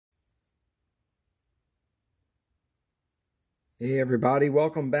Hey everybody,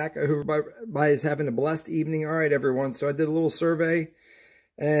 welcome back. I hope everybody is having a blessed evening. All right, everyone. So I did a little survey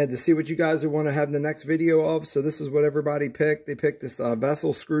and to see what you guys would want to have in the next video of. So this is what everybody picked. They picked this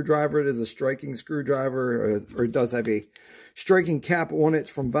vessel screwdriver. It is a striking screwdriver, or it does have a striking cap on it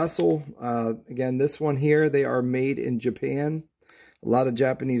from Vessel. Again, this one here, they are made in Japan. A lot of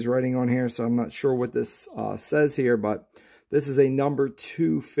Japanese writing on here, so I'm not sure what this says here, but this is a number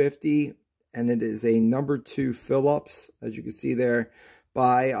 250. And it is a number 2 Phillips, as you can see there,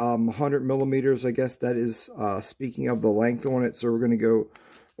 by 100 millimeters. I guess that is speaking of the length on it. So we're going to go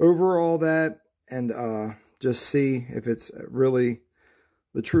over all that and just see if it's really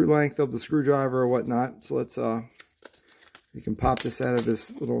the true length of the screwdriver or whatnot. So let's, you can pop this out of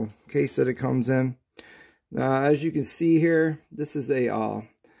this little case that it comes in. Now, as you can see here, this is a,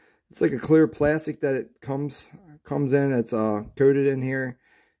 it's like a clear plastic that it comes in. It's coated in here.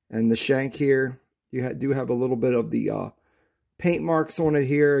 And the shank here, you do have a little bit of the paint marks on it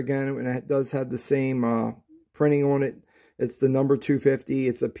here. Again, and it does have the same printing on it. It's the number 250.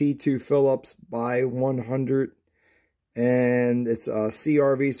 It's a P2 Phillips by 100. And it's a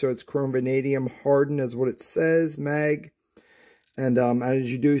CRV, so it's chrome vanadium hardened is what it says, mag. And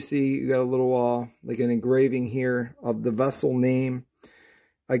as you do see, you got a little, like an engraving here of the Vessel name.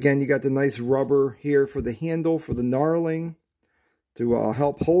 Again, you got the nice rubber here for the handle, for the knurling, to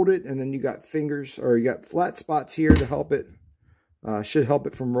help hold it, and then you got fingers, or you got flat spots here to help it, should help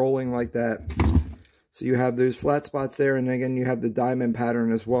it from rolling like that. So you have those flat spots there, and again you have the diamond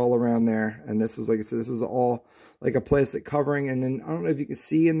pattern as well around there. And this is, like I said, this is all like a plastic covering. And then I don't know if you can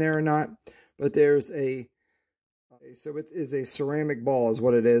see in there or not, but there's a, so it is a ceramic ball is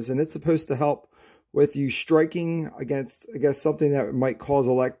what it is, and it's supposed to help with you striking against, I guess, something that might cause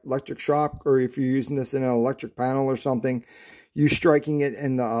electric shock, or if you're using this in an electric panel or something, you striking it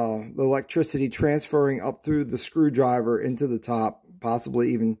and the electricity transferring up through the screwdriver into the top,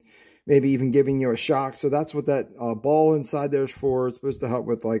 possibly even, maybe even giving you a shock. So that's what that ball inside there is for. It's supposed to help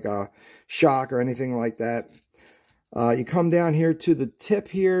with like a shock or anything like that. You come down here to the tip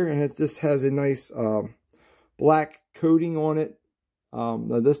here, and it just has a nice black coating on it.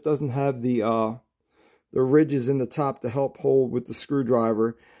 Now this doesn't have the ridges in the top to help hold with the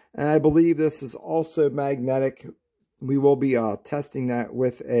screwdriver. And I believe this is also magnetic. We will be testing that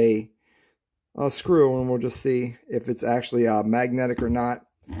with a screw, and we'll just see if it's actually magnetic or not.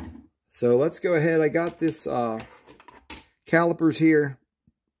 So let's go ahead. I got this calipers here.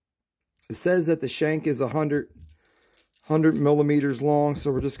 It says that the shank is 100 millimeters long,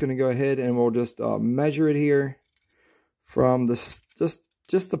 so we're just going to go ahead and we'll just measure it here from the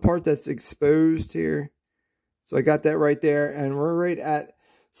just the part that's exposed here. So I got that right there, and we're right at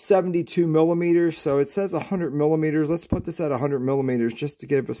 72 millimeters. So it says 100 millimeters. Let's put this at 100 millimeters just to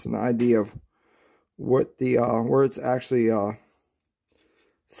give us an idea of what the where it's actually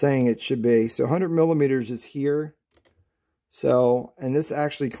saying it should be. So 100 millimeters is here. So, and this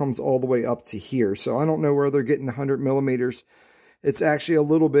actually comes all the way up to here. So I don't know where they're getting 100 millimeters. It's actually a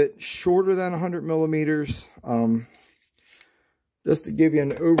little bit shorter than 100 millimeters. Just to give you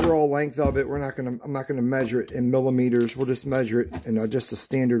an overall length of it, I'm not gonna measure it in millimeters. We'll just measure it in just a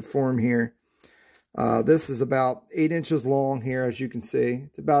standard form here. This is about 8 inches long here, as you can see.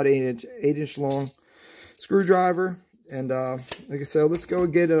 It's about 8 inch long screwdriver. And like I said, let's go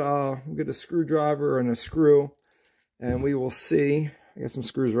get a screwdriver and a screw, and we will see. I got some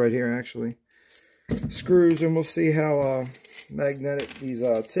screws right here, actually. Screws, and we'll see how magnetic these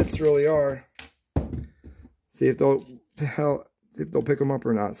tips really are. See if they'll pick them up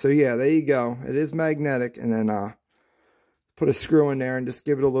or not. So yeah, there you go. It is magnetic. And then put a screw in there and just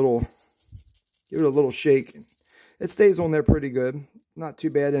give it a little shake. It stays on there pretty good. Not too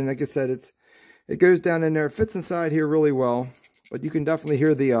bad. And like I said, it goes down in there. It fits inside here really well. But you can definitely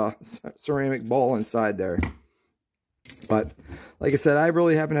hear the ceramic ball inside there. But like I said, I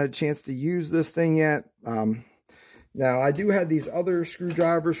really haven't had a chance to use this thing yet. Now, I do have these other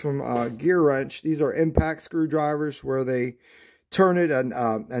screwdrivers from Gear Wrench. These are impact screwdrivers where they turn it an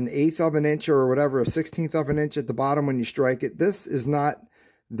 1/8 of an inch or whatever, a 1/16 of an inch at the bottom when you strike it. This is not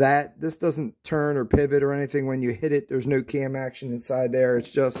that. This doesn't turn or pivot or anything when you hit it. There's no cam action inside there.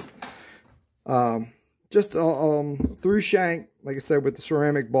 It's just through shank, like I said, with the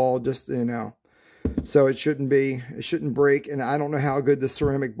ceramic ball, just, you know. So it shouldn't break. And I don't know how good the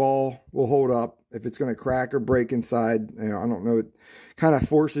ceramic ball will hold up, if it's going to crack or break inside. You know, I don't know what kind of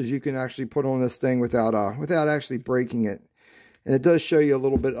forces you can actually put on this thing without actually breaking it. And it does show you a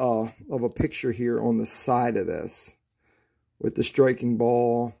little bit of a picture here on the side of this with the striking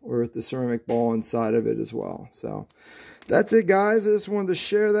ball, or with the ceramic ball inside of it as well. So that's it, guys. I just wanted to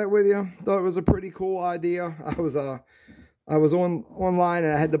share that with you. Thought it was a pretty cool idea. I was online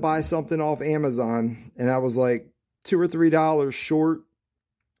and I had to buy something off Amazon, and I was like $2 or $3 short.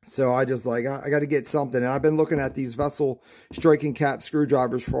 So I just like, I got to get something. And I've been looking at these vessel striking cap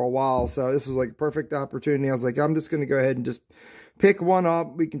screwdrivers for a while. So this was like a perfect opportunity. I was like, I'm just going to go ahead and just pick one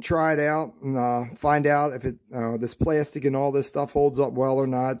up. We can try it out and find out if this plastic and all this stuff holds up well or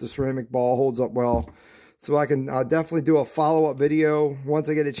not. The ceramic ball holds up well. So I can definitely do a follow-up video once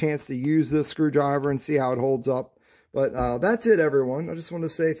I get a chance to use this screwdriver and see how it holds up. But that's it, everyone. I just want to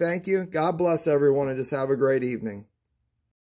say thank you. God bless everyone, and just have a great evening.